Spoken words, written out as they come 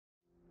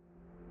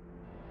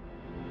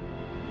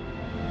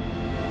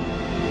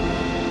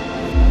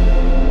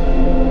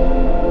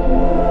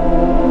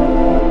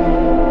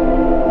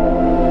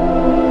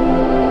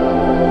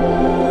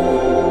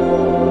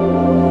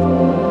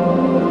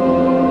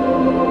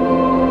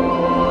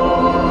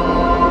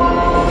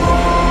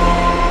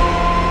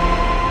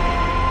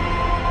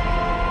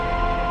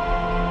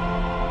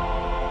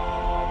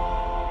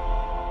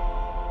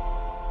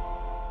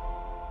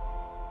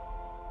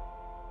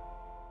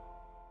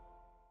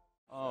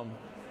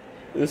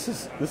this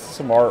is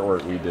some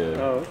artwork we did.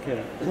 Oh,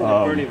 okay.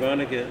 Bernie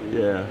Vonnegut.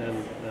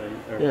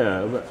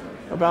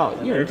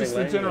 About just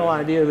the general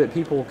idea that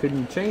people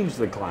can change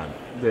the climate.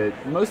 That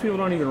most people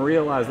don't even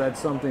realize that's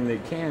something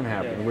that can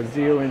happen with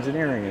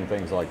geoengineering and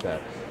things like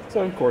that.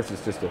 So of course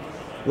it's just a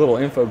little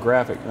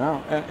infographic.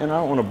 Now, and I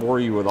don't want to bore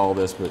you with all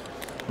this, but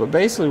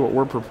basically what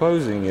we're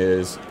proposing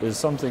is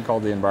something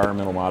called the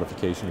Environmental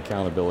Modification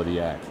Accountability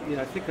Act.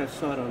 Yeah, I think I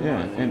saw it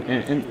online.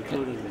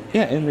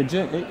 Yeah, and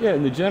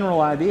the general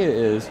idea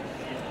is,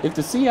 if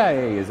the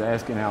CIA is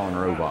asking Alan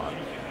Robot,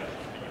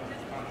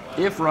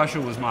 if Russia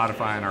was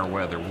modifying our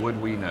weather,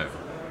 would we know?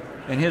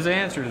 And his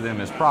answer to them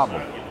is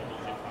probably.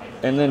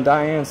 And then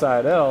Diane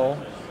Seidel,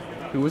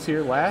 who was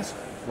here last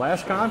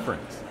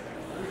conference,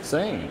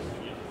 saying,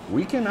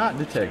 we cannot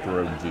detect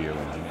rogue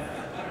geoengineering.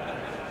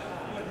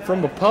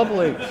 From a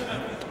public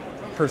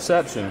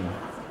perception,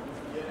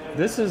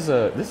 this is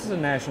a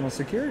national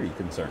security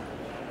concern.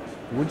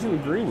 Would you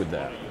agree with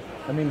that?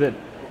 I mean, that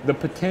the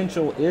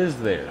potential is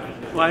there.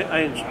 Well,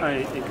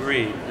 I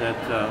agree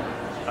that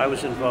I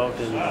was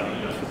involved in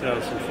a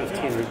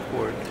 2015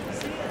 report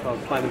called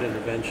Climate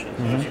Intervention.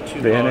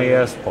 The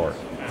NAS part.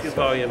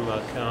 Two-volume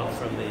account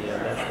from the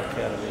National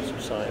Academies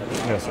of Science.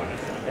 Yes, sir.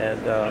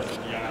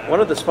 And one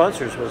of the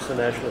sponsors was the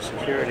national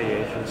security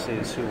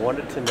agencies who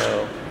wanted to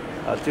know,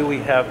 do we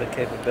have the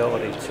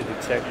capability to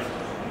detect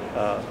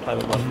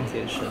climate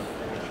modification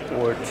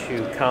or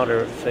to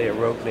counter, say, a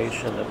rogue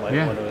nation that might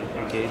want to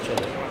engage in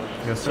it?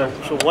 Yes, sir.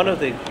 So one of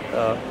the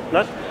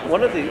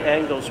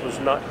angles was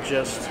not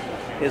just,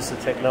 is the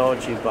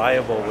technology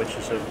viable, which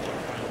is a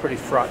pretty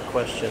fraught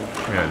question.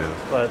 Yeah, it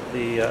is. But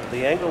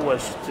the angle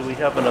was, do we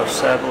have enough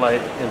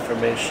satellite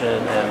information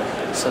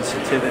and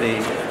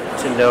sensitivity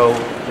to know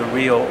the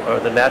real or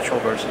the natural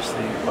versus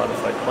the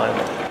modified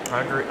climate?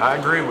 I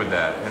agree with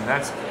that, and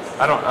that's.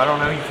 I don't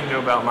know if you know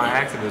about my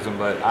activism,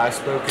 but I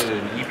spoke at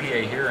an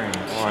EPA hearing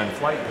on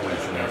flight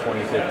pollution in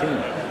 2015.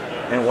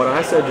 And what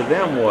I said to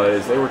them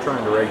was, they were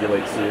trying to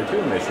regulate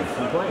CO2 emissions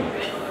from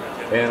planes.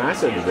 And I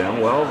said to them,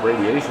 well,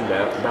 radiation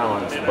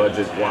balance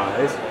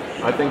budget-wise,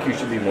 I think you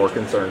should be more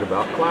concerned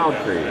about cloud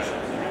creation.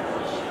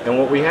 And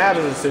what we have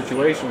is a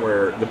situation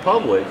where the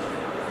public,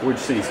 which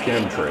sees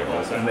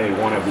chemtrails, and they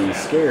want to be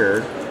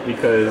scared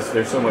because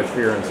there's so much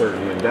fear,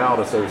 uncertainty, and doubt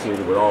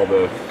associated with all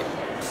the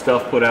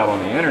stuff put out on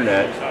the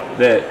internet,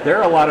 that there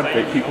are a lot of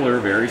people who are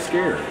very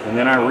scared. And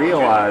then I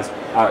realize,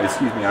 I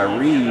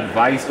read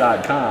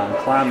Vice.com,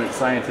 climate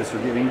scientists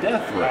are giving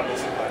death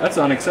threats. That's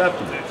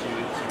unacceptable.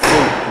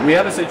 So we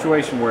have a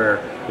situation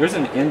where there's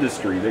an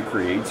industry that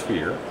creates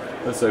fear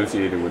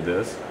associated with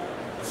this,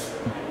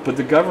 but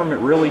the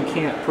government really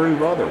can't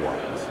prove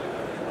otherwise.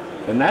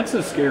 And that's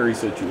a scary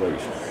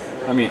situation.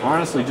 I mean,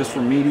 honestly, just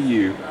from me to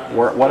you,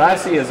 what I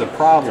see as a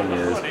problem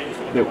is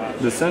that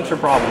the sensor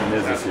problem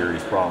is a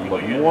serious problem,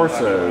 but more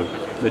so,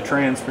 the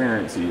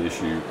transparency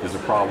issue is a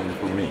problem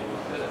for me.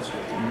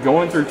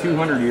 Going through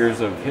 200 years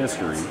of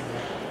history,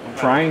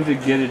 trying to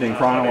get it in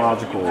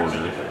chronological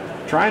order,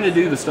 trying to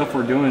do the stuff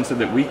we're doing so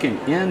that we can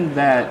end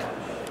that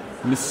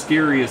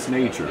mysterious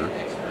nature.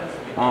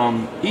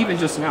 Even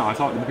just now, I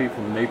talked to the people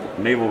from the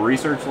Naval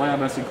Research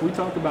Lab. I said, can we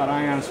talk about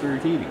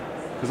ionospheric heating?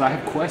 Because I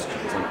have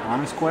questions, like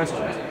honest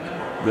questions.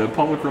 The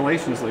public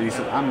relations lady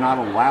said, I'm not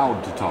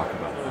allowed to talk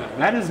about that.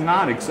 That is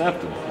not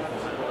acceptable.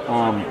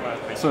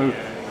 So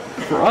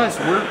for us,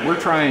 we're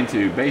trying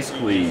to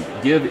basically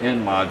give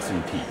ENMODAA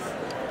some teeth.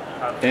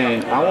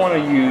 And I want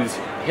to use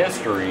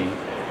history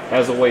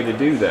as a way to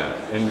do that.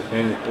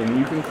 And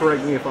you can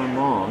correct me if I'm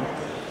wrong,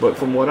 but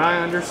from what I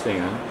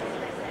understand,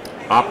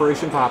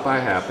 Operation Popeye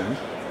happened,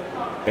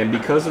 and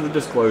because of the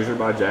disclosure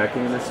by Jack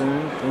Anderson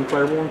and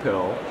Claiborne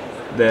Pell,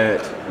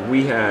 that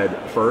we had,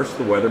 first,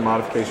 the Weather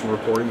Modification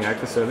Reporting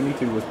Act of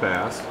 '72 was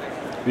passed,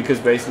 because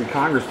basically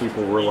Congress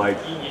people were like,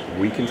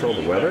 we control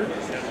the weather,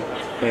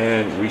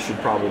 and we should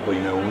probably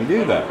know when we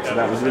do that. So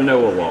that was the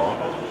NOAA law.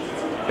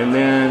 And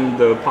then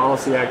the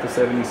Policy Act of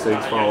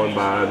 '76, followed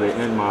by the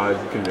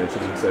ENMODAA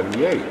Convention in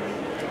 '78.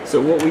 So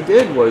what we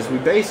did was, we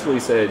basically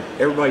said,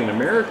 everybody in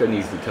America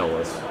needs to tell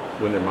us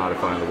when they're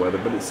modifying the weather,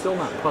 but it's still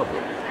not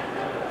public.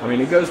 I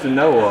mean, it goes to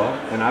NOAA,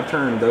 and I've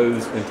turned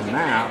those into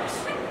maps,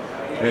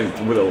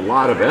 and with a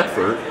lot of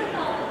effort,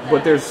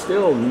 but there's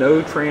still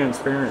no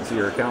transparency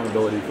or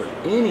accountability for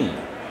any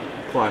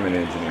climate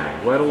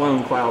engineering, let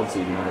alone cloud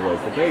seeding on a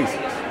local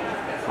basis.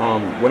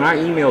 When I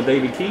emailed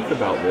David Keith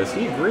about this,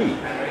 he agreed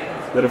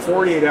that a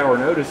 48-hour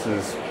notice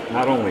is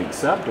not only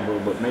acceptable,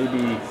 but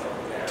maybe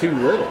too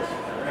little.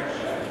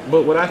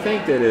 But what I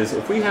think that is,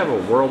 if we have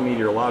a World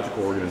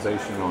Meteorological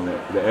Organization on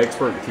the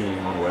expert team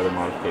on weather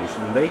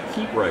modification, and they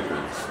keep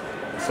records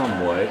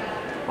somewhat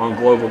on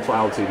global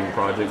cloud seeding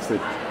projects, that,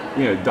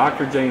 you know,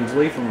 Dr. James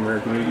Lee from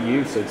American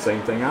EDU said the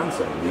same thing I'm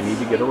saying. We need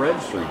to get a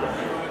registry going.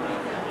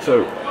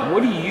 So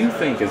what do you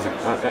think is,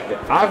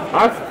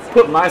 I've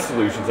put my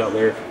solutions out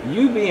there.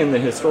 You being the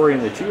historian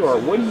that you are,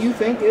 what do you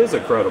think is a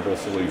credible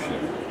solution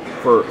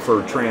for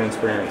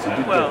transparency?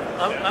 Well,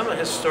 I'm a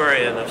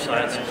historian of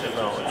science and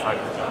technology,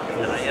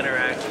 and I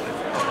interact with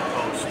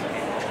most people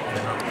in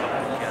a couple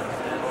of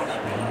panels.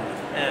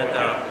 And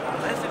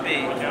I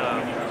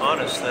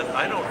honest that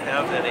I don't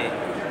have any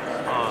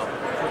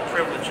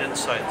privileged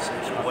insights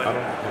into what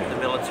the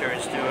military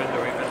is doing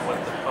or even what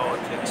the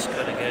politics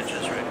cutting edge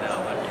is right now.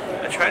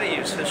 But I try to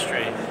use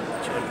history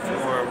to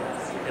inform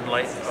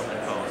enlightened public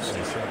policy.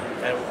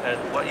 And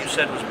what you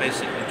said was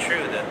basically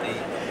true, that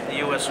the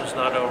U.S. was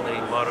not only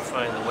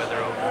modifying the weather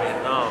over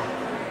Vietnam,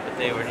 but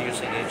they were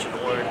using Agent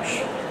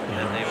Orange,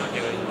 and they were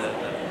doing the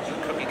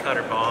cookie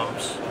cutter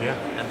bombs,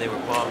 and they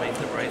were bombing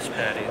the rice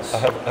paddies. I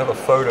have a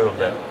photo of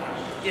that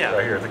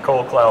right here, the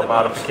cold cloud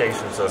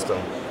modification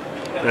system.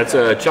 That's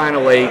a China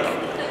Lake,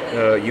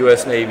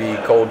 U.S.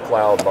 Navy cold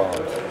cloud bombs.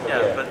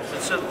 But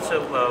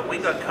so we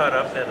got caught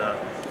up in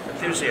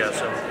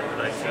enthusiasm in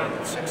the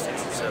 1960s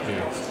and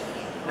 70s.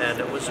 And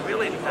it was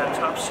really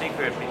top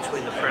secret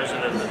between the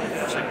President and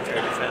the Secretary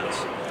of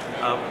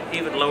Defense.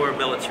 Even lower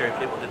military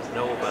people didn't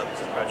know about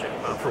Project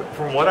Modification.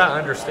 From what I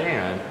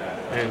understand,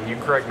 and you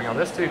correct me on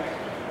this too,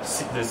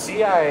 the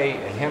CIA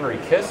and Henry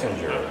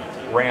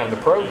Kissinger ran the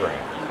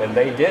program. And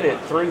they did it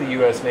through the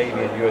U.S. Navy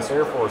and U.S.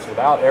 Air Force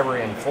without ever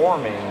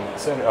informing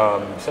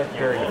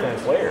Secretary of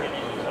Defense Laird,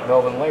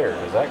 Melvin Laird.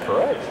 Is that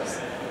correct?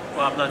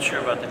 Well, I'm not sure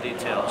about the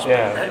details.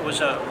 Yeah. But it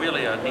was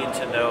really a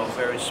need-to-know,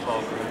 very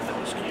small group that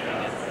was keeping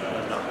it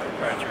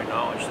proprietary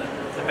knowledge.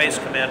 The base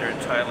commander in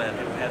Thailand,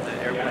 who had the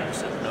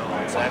airplanes, didn't know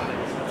exactly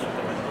what was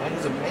going on. That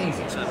is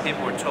amazing. So the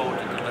people were told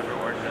to deliver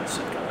ordnance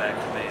and come back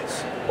to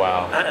base.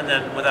 Wow. And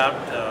then without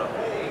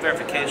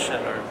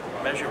verification or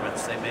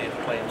measurements, they made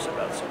claims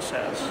about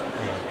success.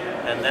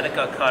 And then it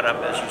got caught up,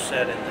 as you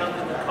said, in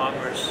the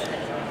Congress.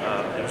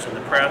 It was in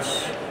the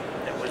press.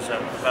 It was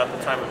about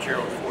the time of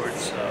Gerald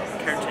Ford's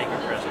caretaker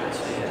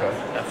presidency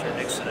after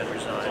Nixon had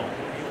resigned.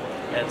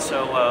 And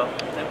so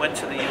it went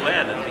to the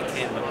UN and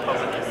became a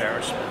public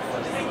embarrassment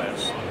for the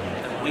US.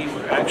 And we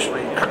were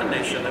actually a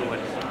nation that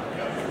would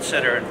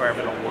consider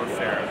environmental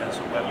warfare as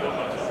a weapon.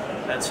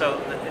 And so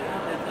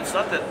it's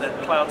not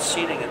that cloud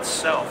seeding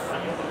itself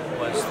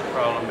was the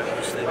problem, it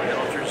was the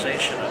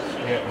militarization of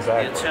it,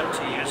 the attempt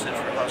to use it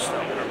for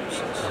hostile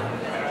purposes.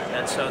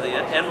 And so the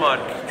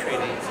ENMODAA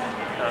treaty,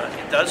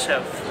 it does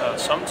have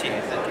some teeth.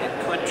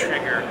 It could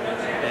trigger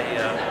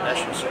a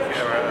national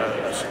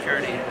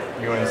security,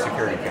 UN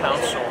Security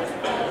Council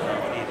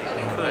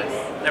meeting. It could,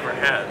 never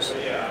has.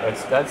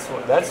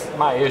 That's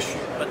my issue.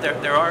 But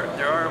there are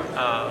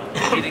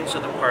meetings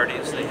of the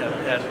parties. They have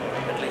had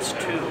at least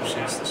two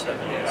since the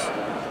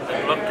 70s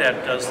that looked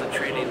at, does the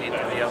treaty need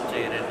to be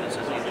updated, does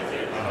it need to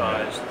be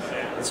revised?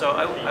 And so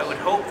I would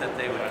hope that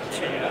they would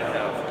continue to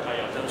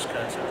have those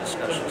kinds of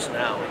discussions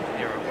now in the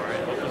era we're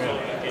in.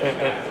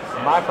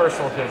 In my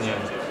personal opinion,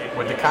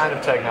 with the kind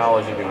of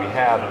technology that we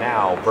have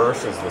now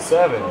versus the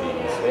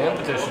 70s, the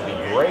impetus should be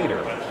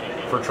greater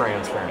for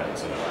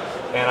transparency.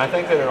 And I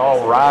think that it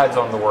all rides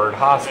on the word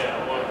hostile,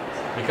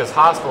 because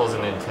hostile is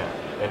an intent,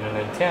 and an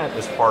intent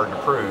is hard to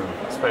prove,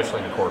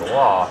 especially in a court of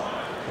law,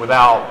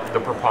 without the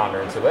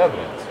preponderance of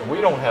evidence. And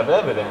we don't have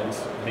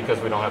evidence because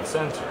we don't have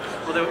sensors.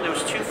 Well, there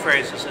was two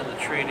phrases in the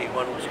treaty.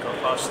 One was called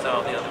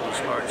hostile, the other was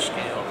large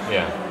scale.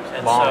 Yeah,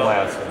 and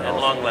long-lasting. And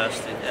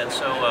long-lasting. And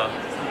so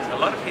a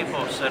lot of people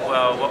have said,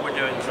 well, what we're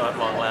doing is not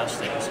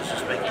long-lasting. This is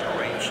just making a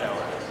rain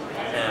shower.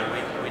 And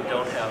we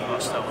don't have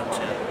hostile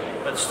intent.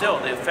 But still,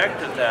 the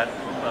effect of that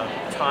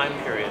time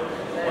period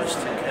was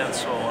to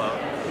cancel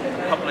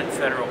public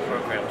federal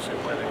programs in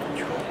weather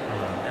control.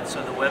 And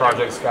so the weather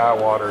Project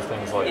Skywater,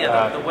 things like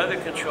that. The weather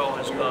control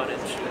has gone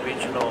into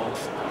regional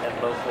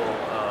and local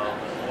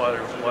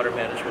water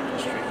management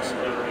districts.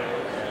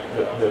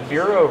 The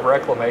Bureau of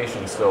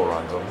Reclamation still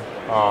runs them.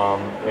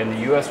 And the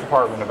U.S.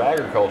 Department of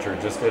Agriculture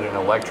just did an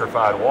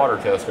electrified water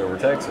test over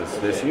Texas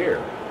this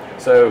year.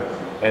 So,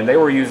 and they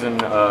were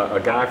using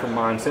a guy from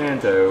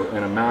Monsanto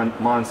and a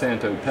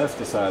Monsanto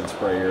pesticide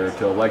sprayer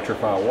to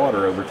electrify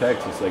water over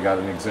Texas. They got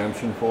an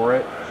exemption for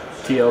it.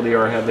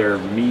 TLDR had their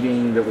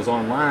meeting that was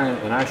online,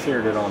 and I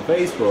shared it on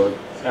Facebook.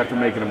 After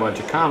making a bunch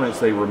of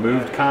comments, they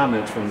removed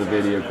comments from the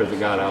video because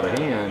it got out of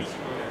hand.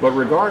 But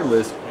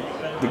regardless,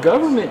 the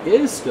government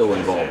is still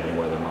involved in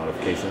weather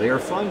modification. They are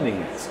funding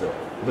it still.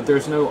 But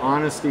there's no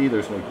honesty,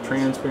 there's no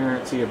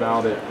transparency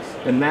about it,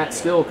 and that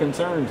still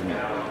concerns me.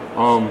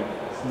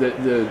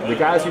 The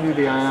guys who do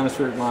the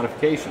ionospheric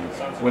modifications,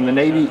 when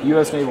the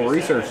U.S. Naval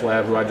Research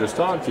Lab, who I just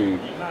talked to,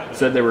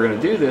 said they were going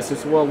to do this, they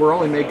said, well, we're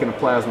only making a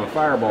plasma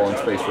fireball in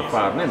space for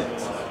 5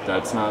 minutes.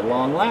 That's not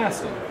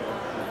long-lasting.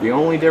 The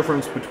only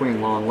difference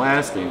between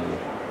long-lasting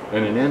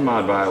and an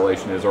ENMODAA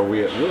violation is, are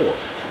we at war?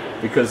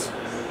 Because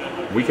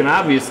we can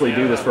obviously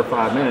do this for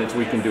 5 minutes,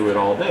 we can do it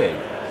all day.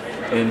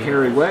 And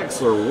Harry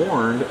Wexler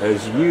warned,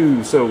 as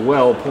you so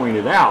well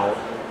pointed out,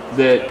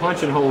 that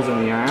punching holes in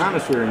the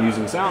ionosphere and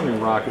using sounding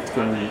rockets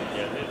can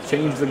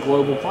change the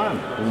global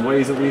climate in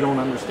ways that we don't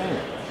understand.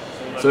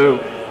 So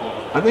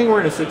I think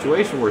we're in a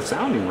situation where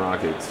sounding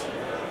rockets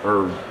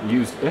are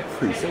used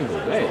every single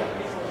day.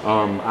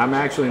 I'm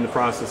actually in the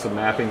process of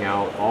mapping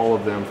out all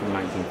of them from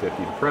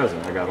 1950 to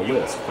present. I got a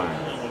list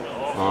finally.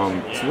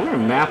 So we're going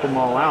to map them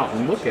all out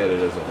and look at it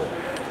as a whole.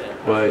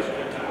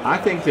 But I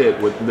think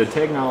that with the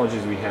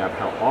technologies we have,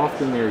 how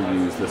often they're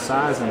used, the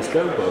size and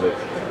scope of it,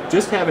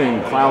 just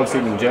having cloud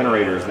seeding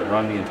generators that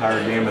run the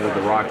entire gamut of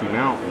the Rocky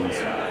Mountains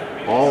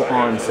all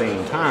on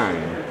same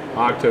time,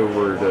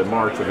 October to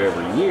March of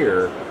every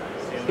year,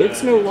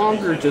 it's no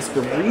longer just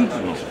a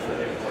regional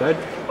thing.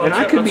 And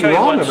I could be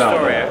wrong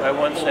about that. I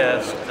once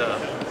asked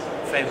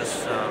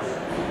famous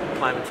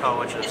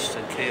climatologist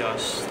and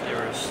chaos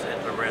theorist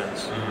Ed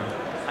Lorenz.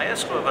 I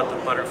asked him about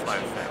the butterfly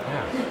effect.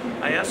 Yeah.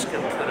 I asked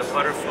him, could a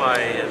butterfly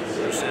in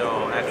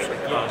Brazil actually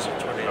cause a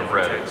tornado in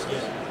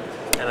Texas?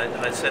 And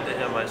I said to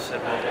him, I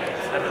said, well,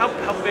 and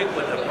how big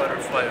would the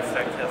butterfly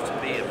effect have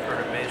to be in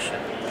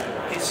perturbation?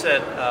 He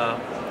said,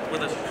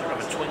 with a sort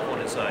of a twinkle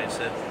in his eye, he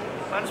said,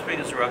 about as big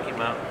as the Rocky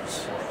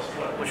Mountains,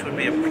 which would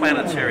be a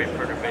planetary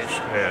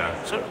perturbation.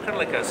 Yeah. So kind of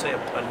like, I say,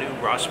 a new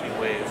Rossby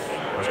wave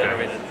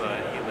generated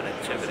by human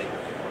activity.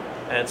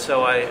 And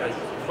so I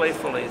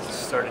playfully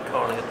started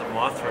calling it the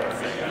Mothra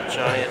effect, the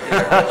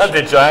giant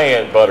the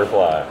giant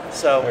butterfly.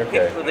 So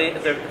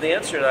the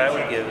answer that I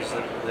would give is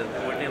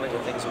that we're dealing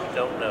with things that we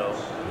don't know.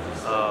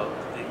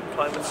 The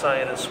climate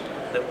scientists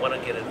that want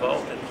to get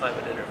involved in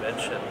climate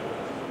intervention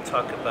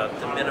talk about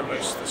de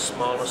minimis, the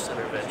smallest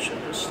intervention,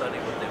 to study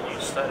what they want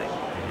to study.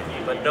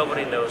 But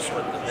nobody knows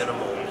what the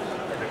minimal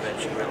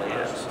intervention really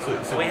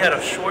is. So we had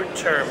a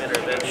short-term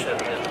intervention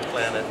in the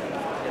planet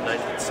in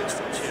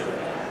 1962.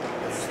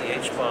 It was the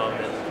H-bomb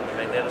in the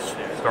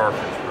magnetosphere.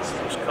 Starfish.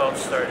 It was called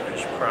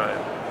Starfish Prime,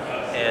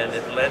 and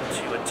it led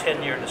to a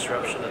 10-year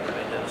disruption of the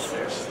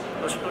magnetosphere.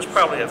 It was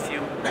probably a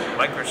few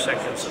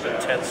microseconds of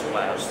intense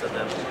blast, and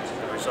then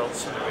the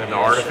results of the radiation. And the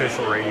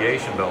artificial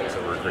radiation belts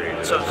that were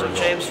created. So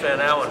James Van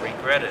Allen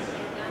regretted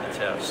the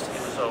test. He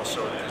was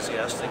also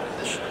enthusiastic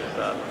initially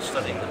about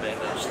studying the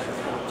magnetosphere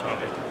through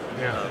atomic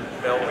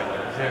bell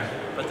ringing. Yeah.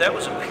 But that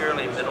was a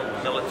purely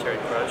military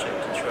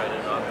project to try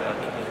to knock out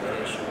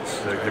communications.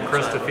 The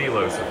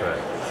Christofilos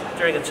effect.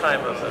 During a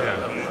time of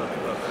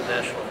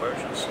national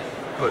emergency.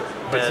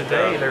 But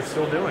today they're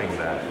still doing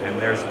that. And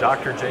there's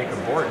Dr. Jacob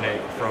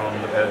Bortnick from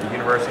the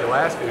University of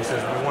Alaska who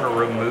says we want to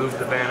remove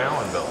the Van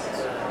Allen belts.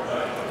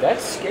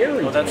 That's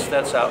scary. Well,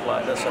 that's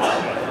outlined. That's an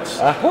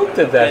outline. I hope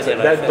that's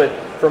but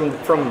from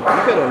you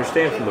got to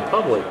understand from the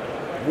public,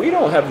 we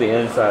don't have the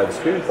inside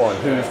scoop on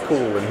who's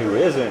cool and who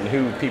isn't, and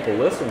who people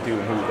listen to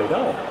and who they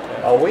don't.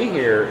 All we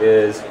hear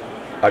is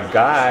a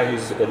guy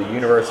who's at the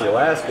University of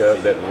Alaska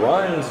that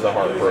runs the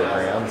HARP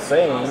program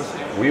saying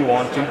we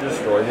want to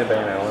destroy the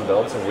Van Allen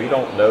belts and we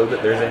don't know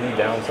that there's any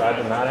downside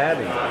to not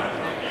having them.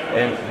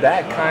 And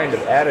that kind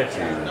of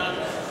attitude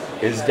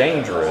is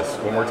dangerous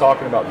when we're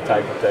talking about the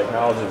type of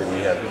technology that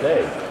we have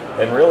today.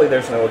 And really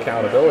there's no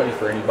accountability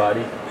for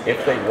anybody.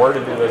 If they were to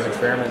do those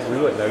experiments, we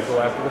wouldn't know till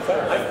after the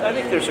fact. I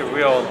think there's a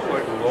real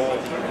important role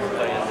to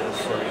play in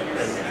this.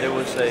 And there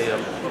was a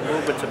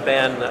movement to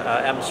ban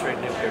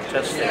atmospheric nuclear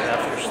testing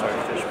after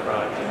Starfish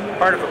Prime.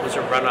 Part of it was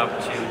a run-up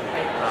to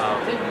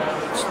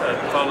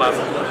fallout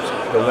from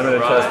the limited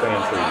test ban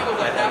treaty.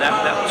 And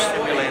that was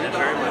stimulated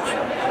very much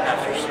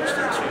after 62,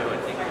 I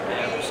think the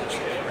ban was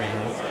 63.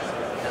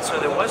 And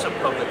so there was a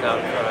public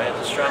outcry, and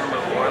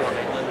Astronomer Royal of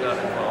England got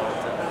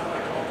involved, and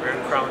very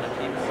prominent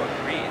people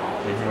agreed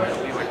that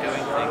we were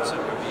doing things that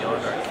were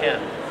beyond our ken.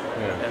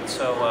 Yeah. And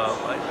so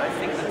I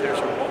think that there's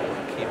a role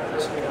to keep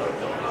this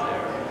accountability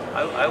there.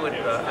 I would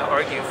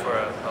argue for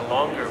a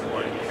longer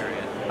warning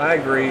period. I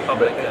agree,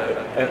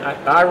 and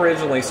I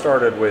originally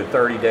started with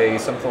 30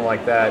 days, something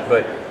like that,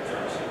 but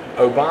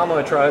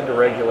Obama tried to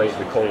regulate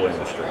the coal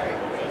industry,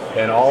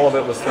 and all of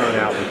it was thrown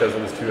out because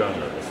it was too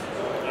onerous.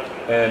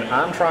 And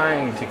I'm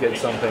trying to get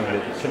something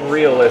that can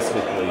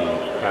realistically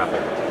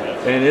happen.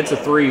 And it's a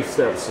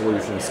three-step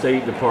solution.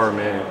 State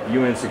Department,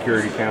 UN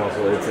Security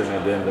Council, it's an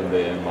addendum to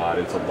ENMODAA,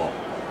 it's a law.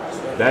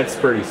 That's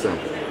pretty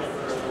simple.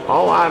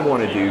 All I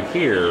want to do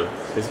here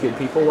is get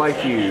people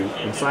like you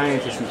and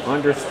scientists who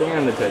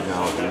understand the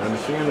technology and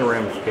understand the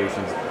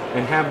ramifications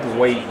and have the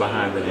weight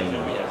behind the name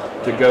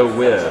to go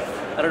with.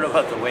 I don't know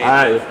about the weight.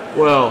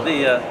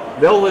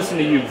 They'll listen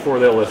to you before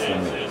they'll listen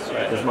to me,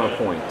 is my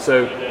point.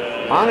 So,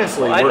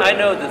 honestly, I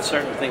know that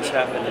certain things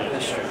happen in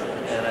history,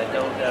 and I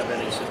don't have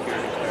any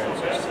security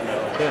clearances to know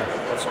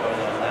what's going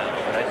on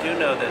now. But I do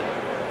know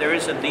that there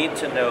is a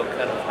need-to-know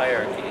kind of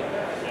hierarchy,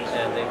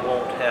 and they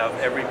won't have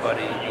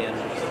everybody in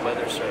the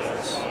weather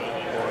service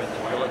or in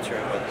the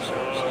military weather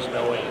services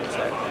knowing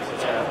exactly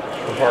what's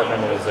happening.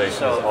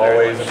 Compartmentalization is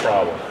always a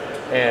problem.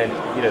 And,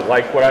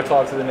 like what I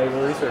talked to the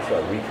Naval Research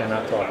Lab, we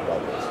cannot talk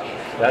about this.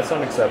 That's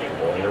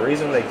unacceptable. And the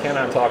reason they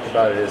cannot talk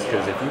about it is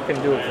because if you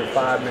can do it for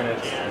 5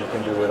 minutes, you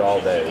can do it all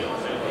day.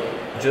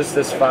 Just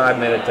this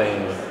 5-minute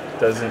thing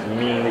doesn't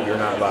mean that you're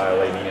not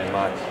violating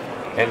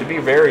ENMODAA. And to be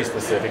very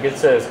specific, it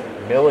says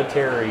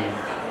military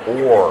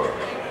or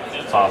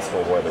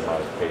hostile weather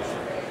modification.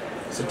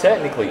 So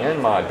technically,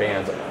 ENMODAA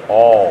bans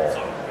all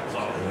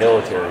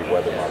military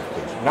weather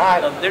modification,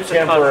 not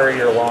temporary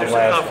or long-lasting.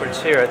 There's a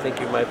conference here I think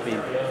you might be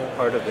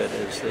part of it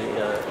is the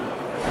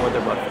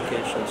weather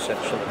modification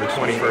section. The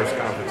 21st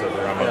conference over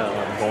there.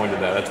 I'm going to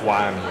that. That's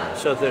why I'm here.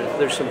 So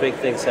there's some big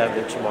things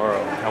happening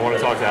tomorrow. I want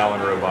to talk to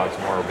Alan Robach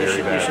tomorrow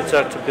very badly. You should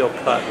talk to Bill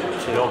Cotton,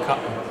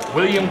 too.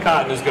 William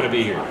Cotton is going to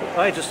be here.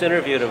 I just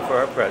interviewed him for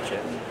our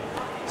project.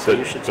 So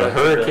you should the talk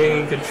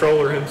hurricane to Bill.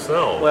 Controller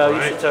himself. Well,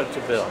 right? you should talk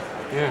to Bill.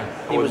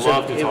 Yeah, he was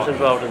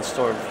involved in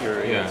Storm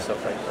Fury and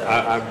stuff like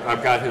that.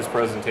 I've got his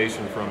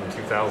presentation from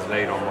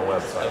 2008 on the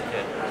website.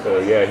 Okay. So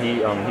yeah,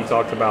 he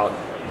talked about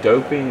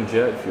doping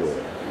jet fuel,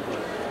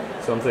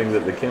 something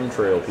that the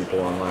chemtrail people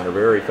online are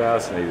very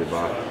fascinated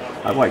by.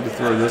 I'd like to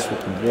throw this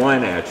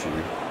one at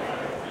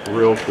you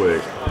real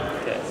quick.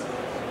 Okay.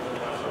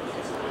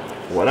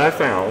 What I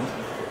found,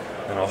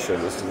 and I'll show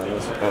this to them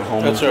at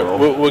home That's as right.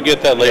 well. We'll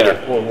get that later.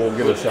 Yeah, we'll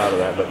get a shot of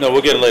that. But, no,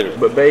 we'll get it later.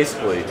 But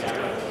basically,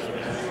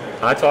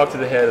 I talked to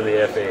the head of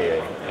the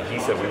FAA, and he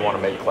said we want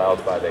to make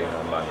clouds by day,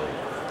 none by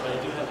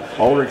night.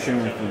 Ulrich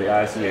Schumann from the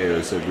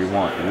ICAO said we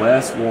want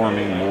less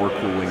warming, more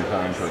cooling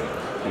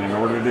contrails. And in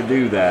order to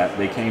do that,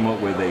 they came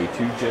up with a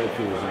 2 jet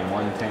fuels in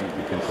 1 tank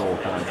to control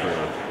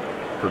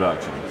contrail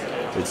production.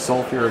 It's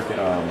sulfuric,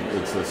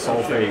 it's a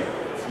sulfate,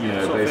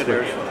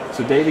 basically.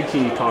 So David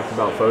Key talked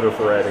about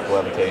photophoretic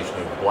levitation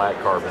of black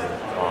carbon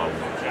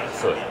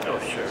soot. Oh,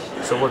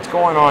 sure. So what's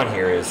going on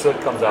here is soot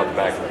comes out the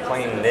back of the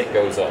plane and it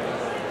goes up.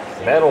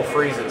 Metal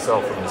frees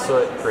itself from the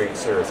soot, creates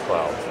cirrus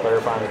clouds.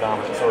 Clarifying the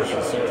dominant source of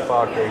the cirrus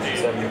cloud creation,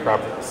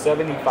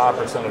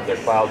 75% of their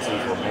cloud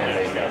seeds were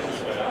man-made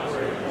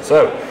metals.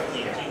 So,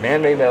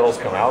 man-made metals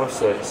come out of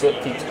soot.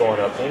 Soot keeps going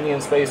up. Indian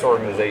Space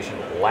Organization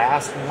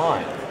last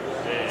month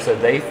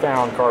said they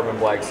found carbon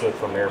black soot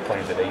from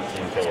airplanes at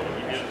 18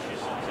 kilometers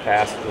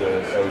past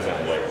the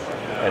ozone layer.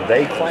 And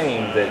they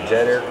claimed that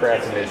jet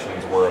aircraft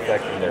emissions were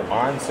affecting their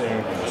monsoon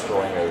and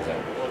destroying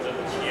ozone.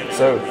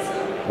 So,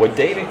 what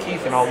David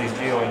Keith and all these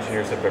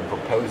geoengineers have been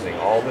proposing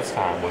all this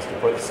time was to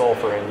put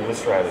sulfur into the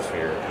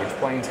stratosphere, which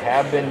planes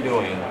have been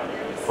doing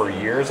for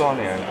years on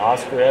end.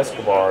 Oscar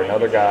Escobar,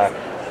 another guy,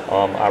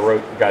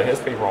 got his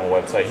paper on the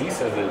website. He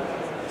says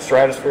that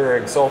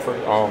stratospheric sulfur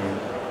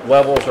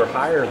levels are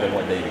higher than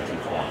what David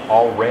Keith wants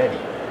already.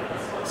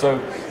 So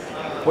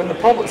when the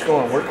public's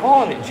going, we're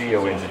calling it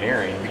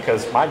geoengineering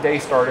because my day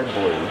started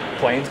blue,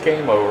 planes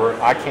came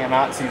over, I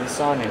cannot see the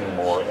sun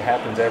anymore. It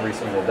happens every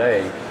single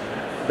day.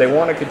 They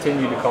want to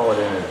continue to call it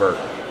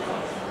inadvertent.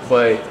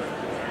 But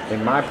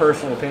in my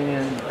personal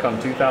opinion, come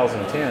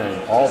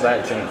 2010, all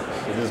that changed.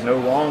 It is no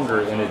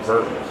longer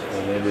inadvertent,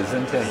 and it is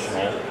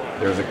intentional.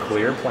 There's a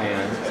clear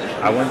plan.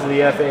 I went to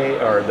the FAA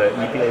or the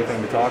EPA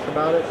thing to talk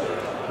about it.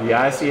 The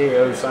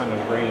ICAO signed an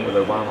agreement with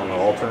Obama on the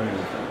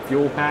alternative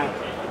fuel pact,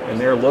 and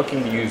they're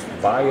looking to use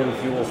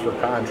biofuels for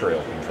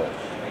contrail control.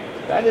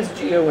 That is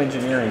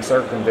geoengineering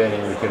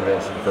circumventing the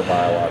Convention for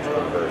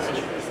Biological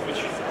Diversity.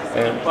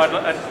 But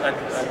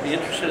I'd be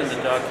interested in the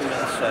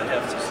documents. I'd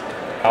have to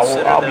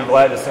I'll be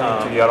glad to send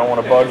them to you. I don't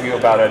want to bug you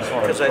about it. I just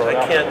want to throw it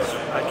out there.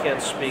 I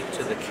can't speak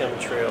to the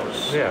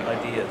chemtrails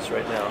ideas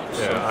right now. Yeah,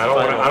 So I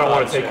don't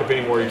want to take up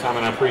any more of your time,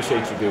 and I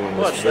appreciate you doing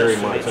this very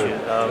much.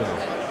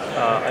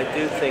 I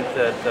do think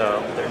that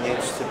there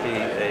needs to be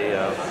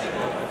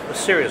a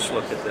serious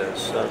look at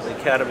this. The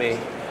Academy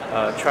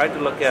tried to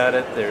look at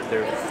it.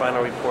 Their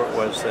final report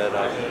was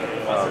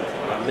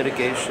that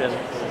mitigation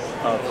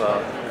of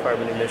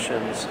carbon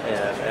emissions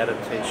and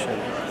adaptation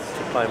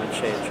to climate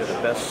change are the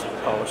best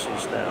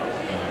policies now.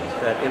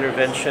 That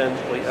intervention,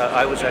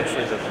 I was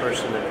actually the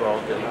person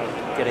involved in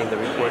getting the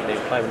report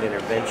named Climate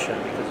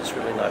Intervention because it's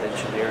really not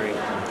engineering.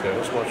 It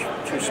was much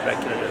too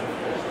speculative.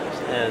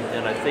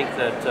 And I think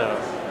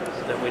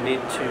that we need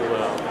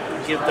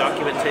to give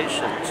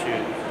documentation to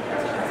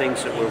the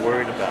things that we're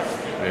worried about.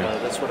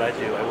 That's what I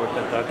do. I work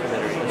on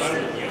documentary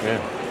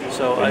history.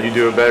 So you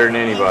do it better than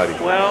anybody.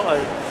 Well,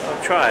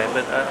 I'll try,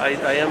 but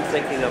I am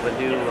thinking of a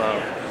new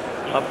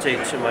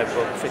update to my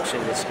book,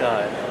 Fixing the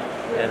Sky,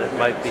 and it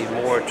might be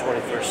more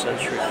 21st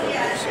century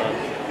focus on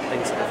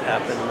things that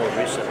have happened more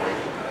recently.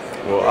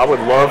 Well, I would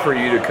love for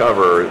you to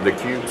cover the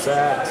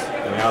CubeSats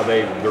and how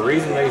the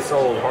reason they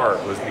sold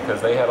HART was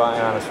because they have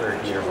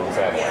ionospheric heaters on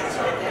satellites.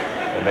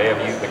 And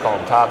they call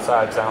them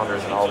topside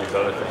sounders and all these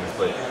other things,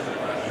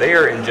 but they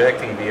are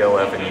injecting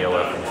VLF and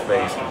ELF from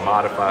space to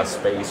modify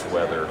space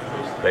weather.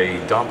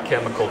 They dump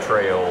chemical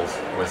trails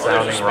with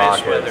sounding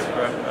rockets.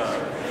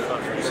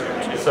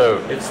 So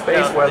it's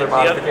space weather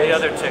modification. The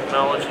other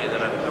technology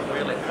that I'm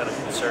really kind of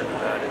concerned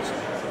about is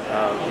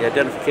the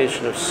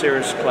identification of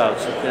cirrus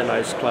clouds, the thin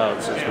ice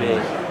clouds, as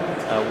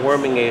being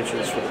warming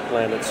agents for the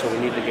planet, so we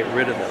need to get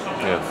rid of them.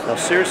 Yes. Now,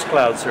 cirrus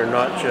clouds are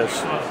not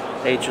just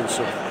agents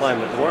of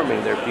climate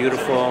warming. They're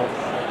beautiful.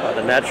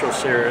 The natural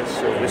cirrus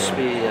are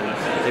wispy, and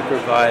they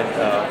provide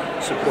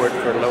support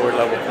for lower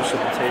level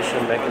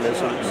precipitation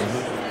mechanisms.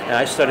 And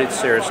I studied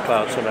cirrus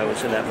clouds when I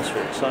was in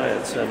atmospheric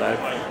science, and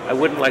I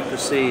wouldn't like to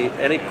see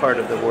any part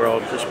of the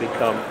world just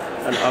become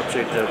an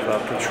object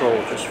of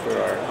control just for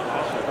our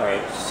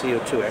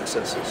CO2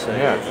 excesses,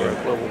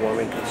 for global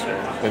warming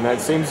concerns. And that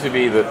seems to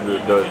be the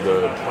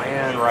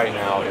plan right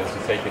now is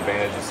to take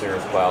advantage of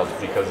cirrus clouds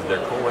because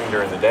they're cooling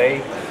during the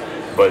day.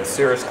 but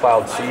cirrus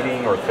cloud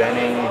seeding or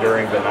thinning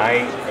during the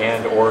night,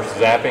 and or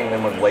zapping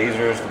them with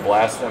lasers to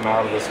blast them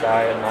out of the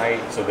sky at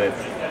night so that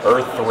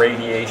Earth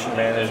radiation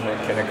management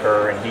can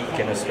occur and heat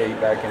can escape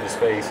back into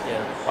space.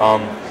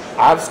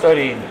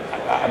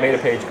 I made a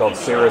page called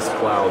Cirrus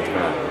Clouds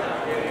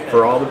Matter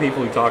for all the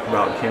people who talk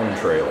about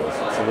chemtrails,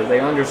 so that they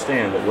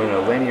understand that when a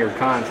linear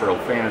contrail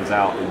fans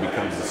out, it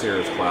becomes a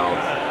cirrus cloud,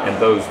 and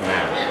those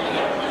matter.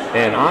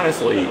 And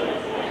honestly,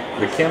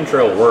 the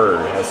chemtrail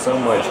word has so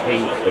much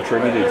hate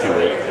attributed to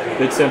it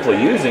that simply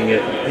using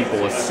it,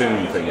 people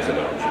assume things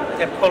about you.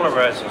 It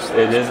polarizes.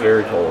 It is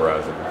very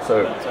polarizing.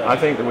 So I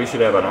think that we should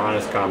have an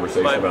honest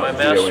conversation about my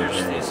master's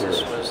geoengineering.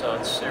 thesis was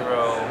on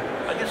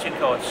I guess you'd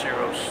call it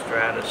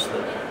cirrostratus,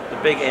 the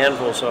big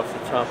anvils off the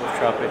top of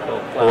tropical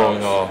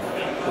clouds,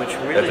 which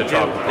really do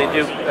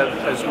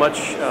as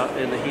much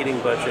in the heating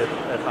budget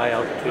at high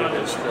altitude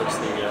as does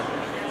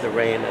the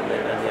rain and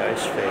the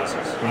ice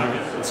phases.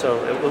 And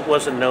so it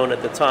wasn't known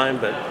at the time,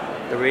 but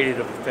the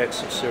radiative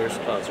effects of cirrus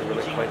clouds are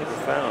really quite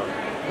profound.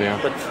 Yeah.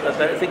 But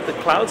I think the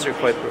clouds are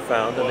quite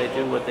profound, and they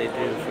do what they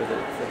do for the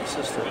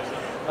system.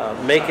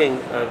 Making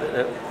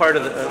part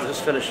of I'll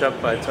just finish up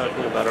by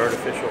talking about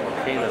artificial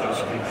volcanoes,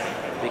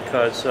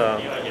 because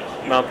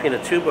Mount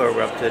Pinatubo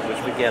erupted,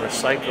 which began a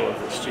cycle of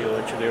this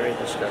geoengineering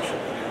discussion,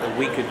 and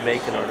we could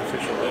make an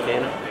artificial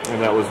volcano.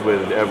 And that was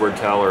with Edward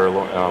Teller,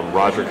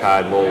 Roger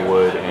Clyde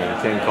Lowellwood, and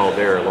Ken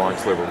Caldera,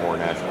 Lawrence Livermore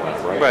National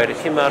Lab, right? Right, it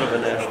came out of a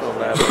national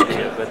lab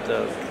idea, but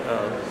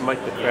Mike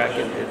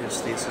McCracken did his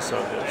thesis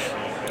on this.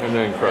 And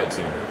then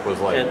Crutzen was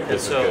like,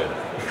 this is good.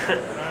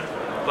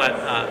 But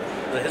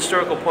the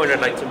historical point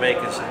I'd like to make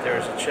is that there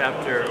is a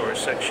chapter or a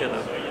section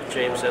of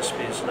James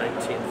Espy's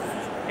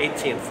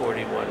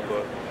 1841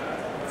 book,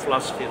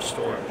 Philosophy of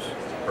Storms.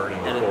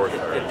 And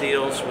it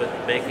deals with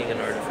making an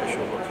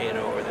artificial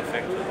volcano or the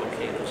effect of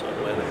volcanoes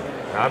on weather.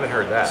 I haven't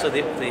heard that. So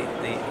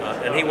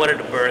and he wanted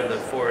to burn the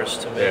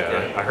forest to make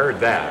it. I heard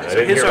that.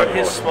 So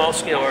his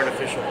small-scale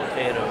artificial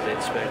volcano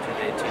dates back to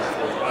the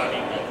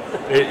 1840s.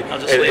 I'll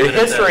just leave it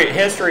at that.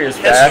 History is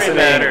fascinating.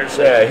 Matters.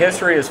 Yeah,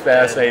 history is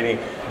fascinating.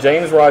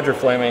 James Roger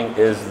Fleming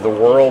is the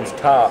world's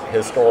top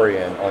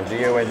historian on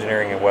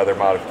geoengineering and weather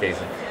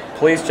modification.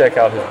 Please check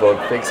out his book,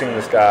 Fixing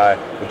the Sky: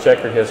 The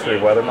Checkered History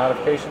of Weather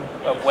Modification.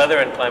 Weather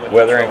and Climate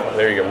Control.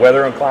 There you go.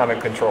 Weather and Climate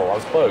Control. I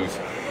was close.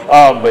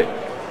 But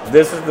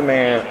this is the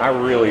man. I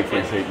really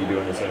appreciate you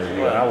doing this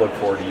interview, and I look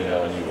forward to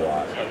emailing you a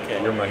lot.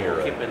 Okay. You're my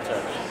hero. Keep in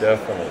touch.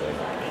 Definitely.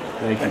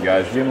 Thank you,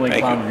 guys. Jim Lee,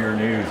 ClimateViewer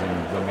News,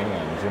 and the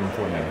man, Jim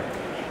Fleming.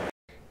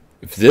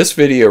 If this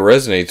video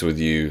resonates with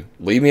you,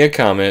 leave me a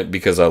comment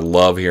because I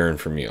love hearing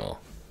from y'all.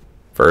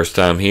 First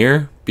time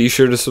here, be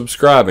sure to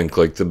subscribe and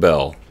click the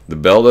bell. The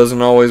bell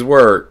doesn't always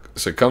work,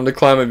 so come to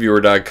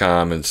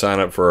ClimateViewer.com and sign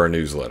up for our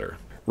newsletter.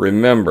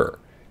 Remember,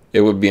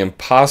 it would be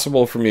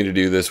impossible for me to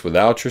do this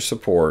without your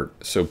support,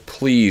 so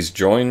please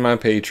join my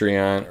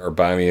Patreon or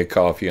buy me a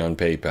coffee on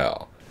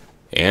PayPal.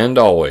 And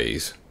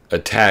always,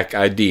 attack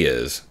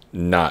ideas,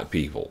 not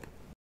people.